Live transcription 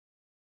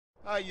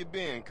How you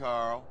been,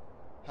 Carl?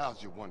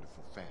 How's your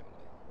wonderful family?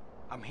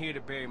 I'm here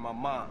to bury my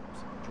moms.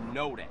 You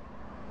know that.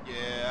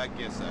 Yeah, I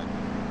guess I do.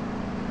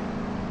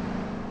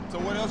 So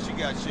what else you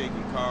got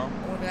shaking, Carl?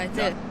 What did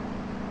I do?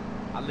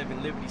 I live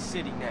in Liberty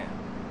City now.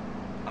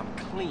 I'm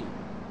clean.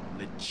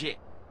 Legit.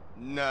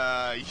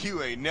 Nah,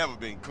 you ain't never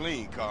been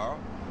clean, Carl.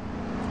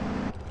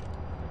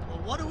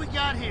 Well, what do we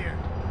got here?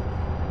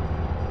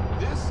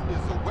 This is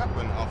a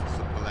weapon,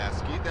 Officer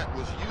Pulaski, that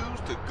was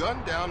used to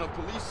gun down a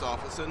police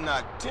officer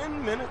not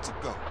 10 minutes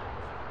ago.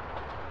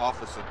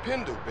 Officer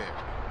Pendleberry.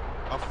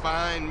 A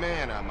fine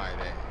man, I might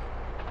add.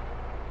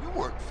 You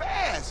work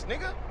fast,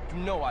 nigga. You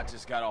know I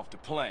just got off the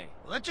plane.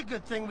 Well, that's a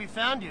good thing we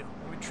found you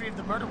and retrieved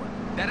the murder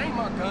weapon. That ain't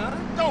my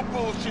gun. Don't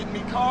bullshit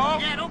me, Carl.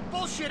 Yeah, don't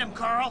bullshit him,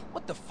 Carl.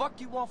 What the fuck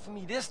you want from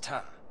me this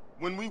time?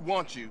 When we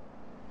want you,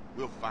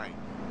 we'll find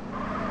you.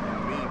 In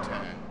the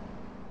meantime,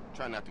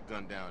 try not to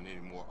gun down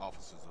any more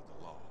officers of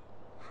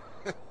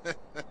the law.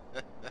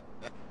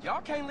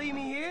 Y'all can't leave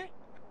me here.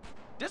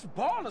 This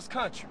baller's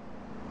country.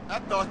 I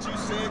thought you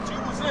said you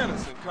was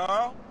innocent,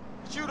 Carl.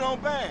 Shoot on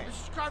bang.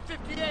 This is car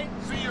 58.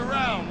 See you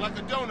around like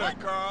a donut, What?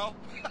 Carl.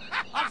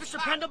 Officer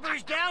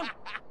Pendlebury's down.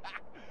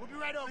 We'll be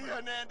right over. See,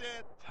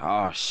 Hernandez?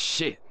 Oh,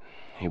 shit.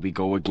 Here we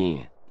go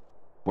again.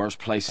 Worst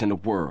place in the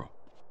world.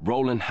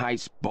 Rolling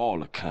Heights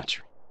baller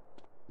country.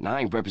 Now,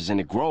 I ain't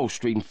represented Grove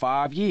Street in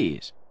 5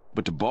 years,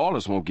 but the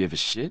ballers won't give a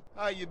shit.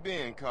 How you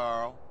been,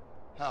 Carl?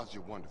 How's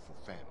your wonderful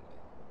family?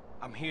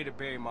 I'm here to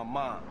bury my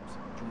moms.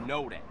 You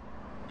know that.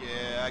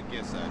 Yeah, I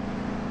guess I do.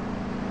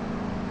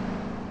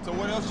 So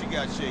what else you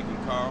got shaking,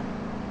 Carl?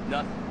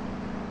 Nothing.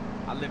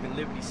 I live in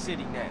Liberty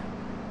City now.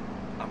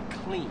 I'm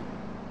clean.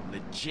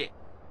 Legit.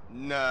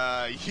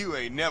 Nah, you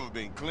ain't never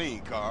been clean,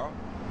 Carl.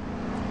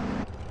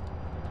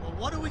 Well,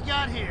 what do we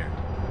got here?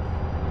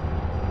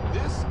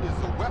 This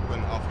is a weapon,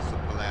 Officer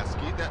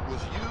Pulaski, that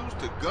was used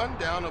to gun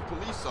down a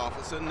police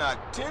officer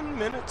not 10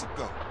 minutes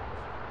ago.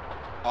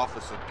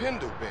 Officer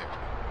Pendleberry.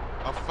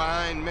 A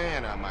fine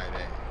man, I might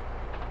add.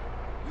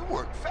 You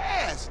work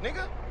fast,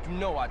 nigga. You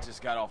know I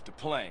just got off the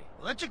plane.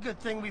 Well, that's a good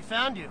thing we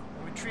found you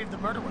and retrieved the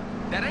murder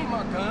weapon. That ain't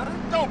my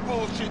gun. Don't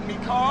bullshit me,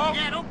 Carl.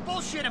 Yeah, don't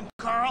bullshit him,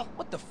 Carl.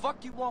 What the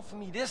fuck you want from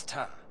me this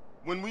time?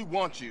 When we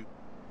want you,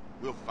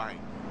 we'll find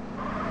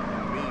you.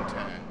 In the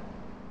meantime,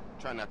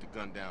 try not to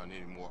gun down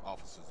any more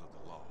officers of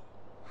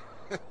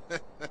the law.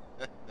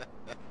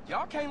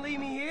 Y'all can't leave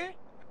me here.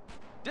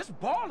 This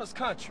baller's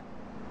country.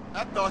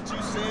 I thought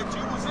you said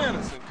you was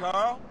innocent,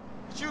 Carl.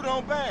 Shoot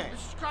on bang.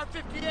 This is car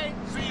 58.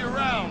 See you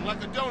around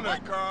like a donut,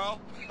 What?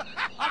 Carl.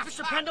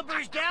 Officer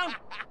Pendlebury's down.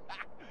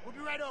 We'll be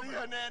right over. See,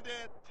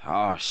 Hernandez?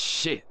 Oh,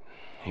 shit.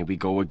 Here we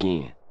go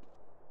again.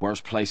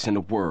 Worst place in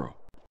the world.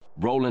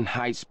 Rolling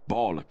Heights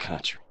baller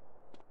country.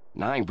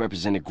 Now, I ain't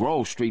represented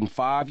Grove Street in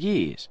 5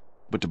 years,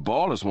 but the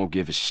ballers won't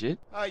give a shit.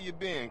 How you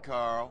been,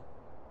 Carl?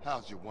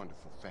 How's your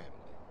wonderful family?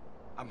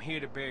 I'm here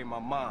to bury my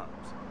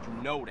moms.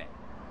 You know that.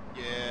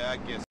 Yeah, I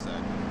guess I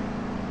do.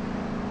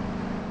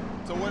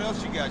 So what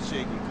else you got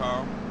shaking,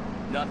 Carl?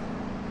 Nothing.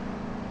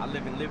 I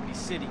live in Liberty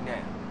City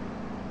now.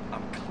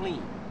 I'm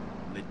clean.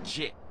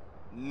 Legit.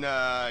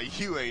 Nah,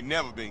 you ain't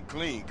never been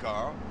clean,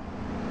 Carl.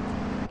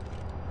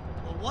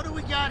 Well, what do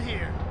we got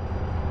here?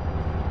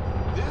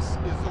 This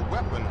is a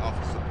weapon,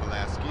 Officer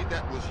Pulaski,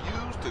 that was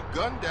used to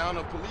gun down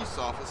a police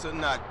officer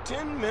not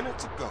 10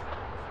 minutes ago.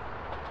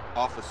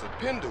 Officer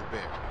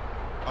Pendleberry.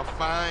 A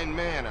fine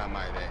man, I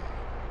might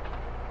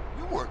add.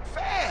 You work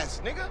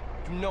fast, nigga.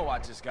 You know I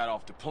just got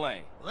off the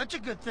plane. Well, that's a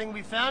good thing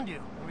we found you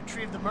and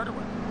retrieved the murder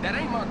weapon. That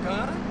ain't my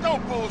gun.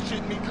 Don't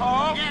bullshit me,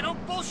 Carl. Yeah,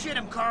 don't bullshit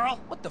him, Carl.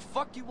 What the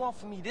fuck you want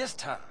from me this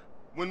time?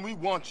 When we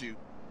want you,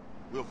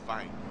 we'll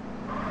find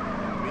you.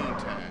 In the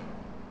meantime,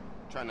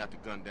 try not to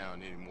gun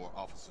down any more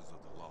officers of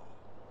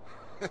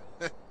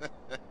the law.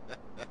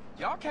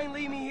 Y'all can't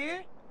leave me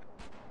here.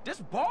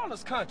 This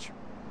baller's country.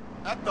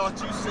 I thought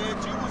you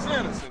said you was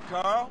innocent,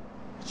 Carl.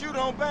 Shoot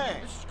on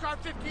bang. This is car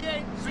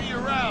 58. See you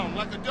around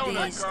like a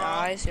donut, These Carl.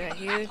 guys right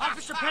here,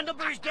 Officer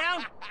Pendlebury's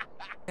down.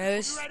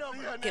 those, Right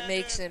over. it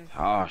makes them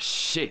Oh,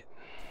 shit.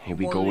 Here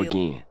we go Wheel.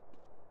 again.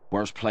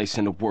 Worst place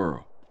in the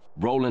world.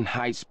 Rolling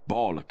Heights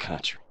baller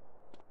country.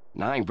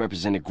 Now, I ain't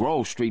represented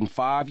Grove Street in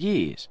 5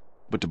 years,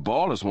 but the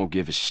ballers won't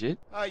give a shit.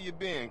 How you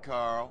been,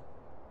 Carl?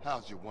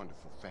 How's your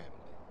wonderful family?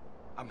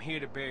 I'm here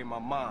to bury my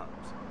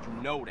moms.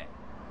 You know that.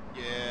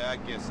 Yeah, I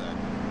guess I do.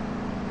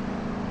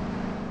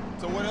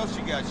 So what else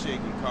you got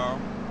shaking, Carl?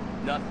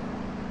 Nothing.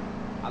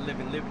 I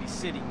live in Liberty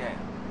City now.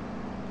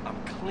 I'm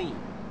clean.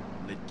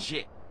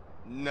 Legit.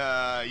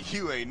 Nah,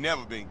 you ain't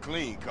never been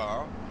clean,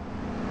 Carl.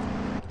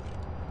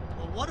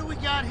 Well, what do we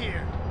got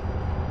here?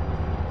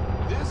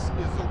 This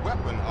is a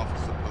weapon,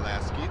 Officer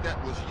Pulaski, that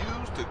was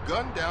used to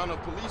gun down a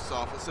police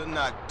officer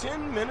not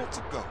 10 minutes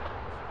ago.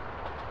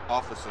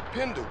 Officer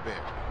Pendleberry.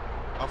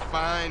 A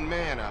fine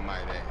man, I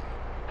might add.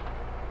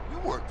 You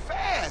work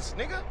fast,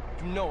 nigga.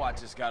 You know I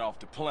just got off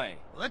the plane.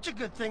 Well, that's a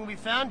good thing we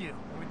found you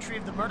and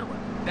retrieved the murder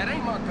weapon. That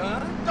ain't my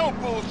gun. Don't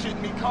bullshit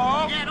me,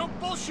 Carl. Yeah, don't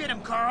bullshit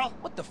him, Carl.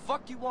 What the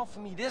fuck you want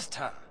from me this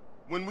time?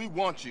 When we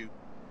want you,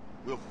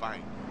 we'll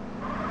find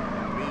you.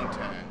 In the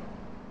meantime,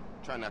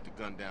 try try not to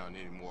gun down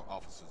any more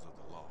officers of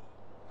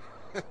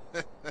the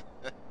law.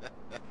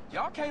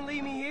 Y'all can't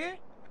leave me here.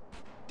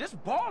 This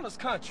Ballas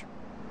country.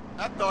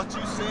 I thought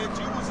you said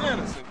you was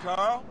innocent,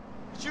 Carl.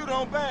 But you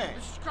don't bang.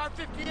 This is car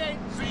 58.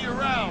 See you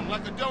around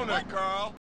like a donut, Carl.